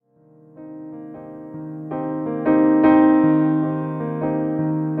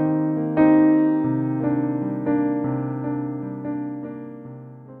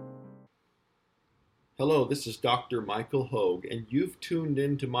this is Dr. Michael Hogue, and you've tuned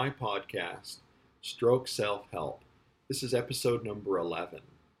into my podcast, Stroke Self-Help. This is episode number 11.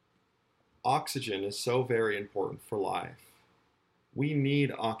 Oxygen is so very important for life. We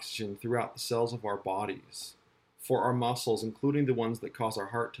need oxygen throughout the cells of our bodies, for our muscles, including the ones that cause our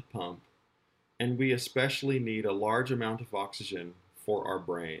heart to pump, and we especially need a large amount of oxygen for our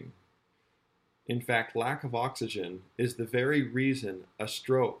brain. In fact, lack of oxygen is the very reason a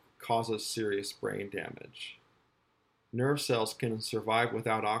stroke causes serious brain damage. Nerve cells can survive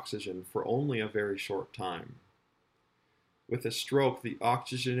without oxygen for only a very short time. With a stroke, the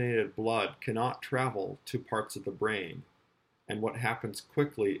oxygenated blood cannot travel to parts of the brain, and what happens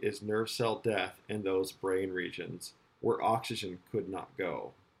quickly is nerve cell death in those brain regions where oxygen could not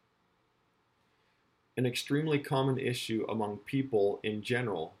go. An extremely common issue among people in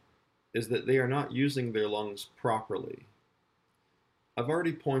general is that they are not using their lungs properly. I've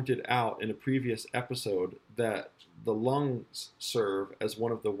already pointed out in a previous episode that the lungs serve as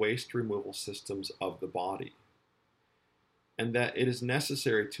one of the waste removal systems of the body, and that it is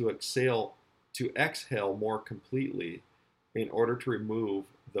necessary to exhale more completely in order to remove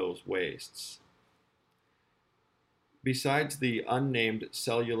those wastes. Besides the unnamed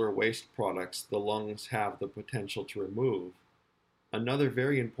cellular waste products the lungs have the potential to remove, another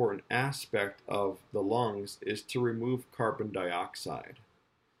very important aspect of the lungs is to remove carbon dioxide.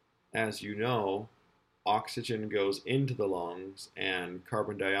 As you know, oxygen goes into the lungs and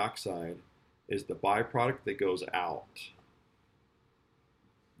carbon dioxide is the byproduct that goes out.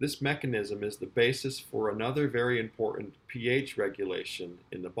 This mechanism is the basis for another very important pH regulation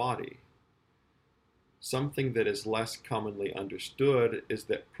in the body. Something that is less commonly understood is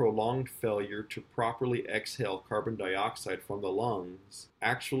that prolonged failure to properly exhale carbon dioxide from the lungs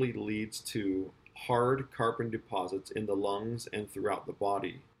actually leads to hard carbon deposits in the lungs and throughout the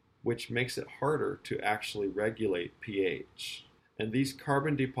body, which makes it harder to actually regulate pH. And these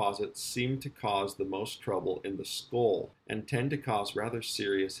carbon deposits seem to cause the most trouble in the skull and tend to cause rather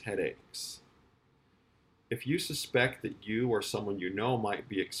serious headaches. If you suspect that you or someone you know might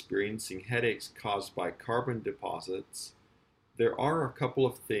be experiencing headaches caused by carbon deposits, there are a couple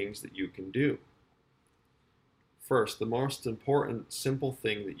of things that you can do. First, the most important simple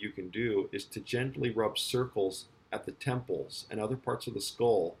thing that you can do is to gently rub circles at the temples and other parts of the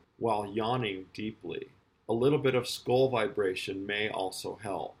skull while yawning deeply. A little bit of skull vibration may also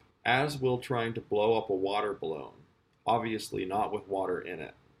help, as will trying to blow up a water balloon, obviously not with water in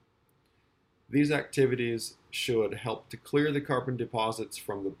it. These activities should help to clear the carbon deposits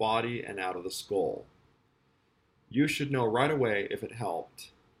from the body and out of the skull. You should know right away if it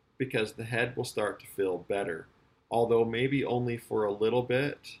helped, because the head will start to feel better, although maybe only for a little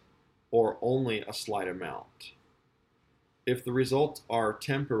bit or only a slight amount. If the results are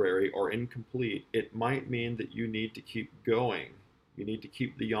temporary or incomplete, it might mean that you need to keep going. You need to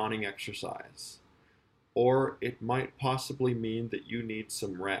keep the yawning exercise. Or it might possibly mean that you need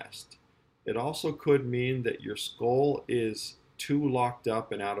some rest. It also could mean that your skull is too locked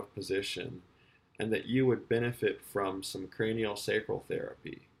up and out of position, and that you would benefit from some craniosacral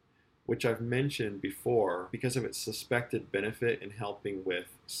therapy, which I've mentioned before because of its suspected benefit in helping with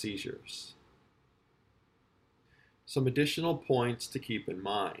seizures. Some additional points to keep in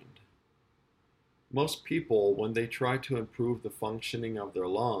mind. Most people, when they try to improve the functioning of their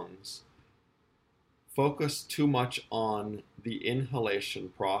lungs, focus too much on the inhalation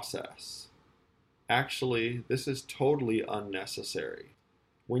process. Actually, this is totally unnecessary.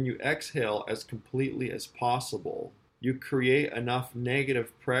 When you exhale as completely as possible, you create enough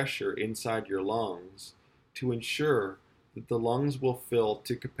negative pressure inside your lungs to ensure that the lungs will fill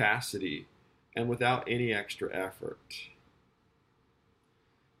to capacity and without any extra effort.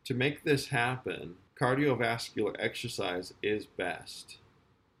 To make this happen, cardiovascular exercise is best.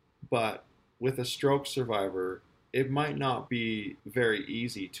 But with a stroke survivor, it might not be very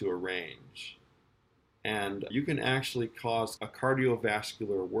easy to arrange. And you can actually cause a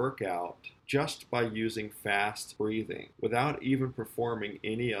cardiovascular workout just by using fast breathing without even performing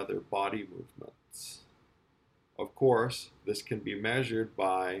any other body movements. Of course, this can be measured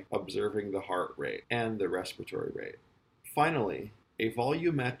by observing the heart rate and the respiratory rate. Finally, a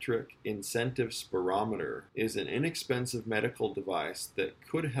volumetric incentive spirometer is an inexpensive medical device that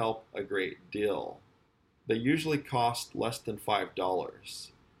could help a great deal. They usually cost less than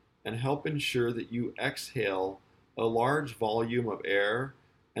 $5 and help ensure that you exhale a large volume of air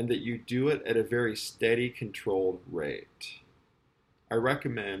and that you do it at a very steady, controlled rate. I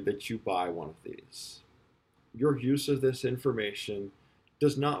recommend that you buy one of these. Your use of this information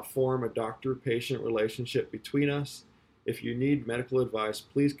does not form a doctor-patient relationship between us If you need medical advice,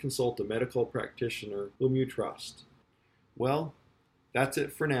 please consult a medical practitioner whom you trust. Well, that's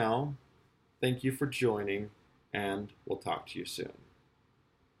it for now. Thank you for joining, and we'll talk to you soon.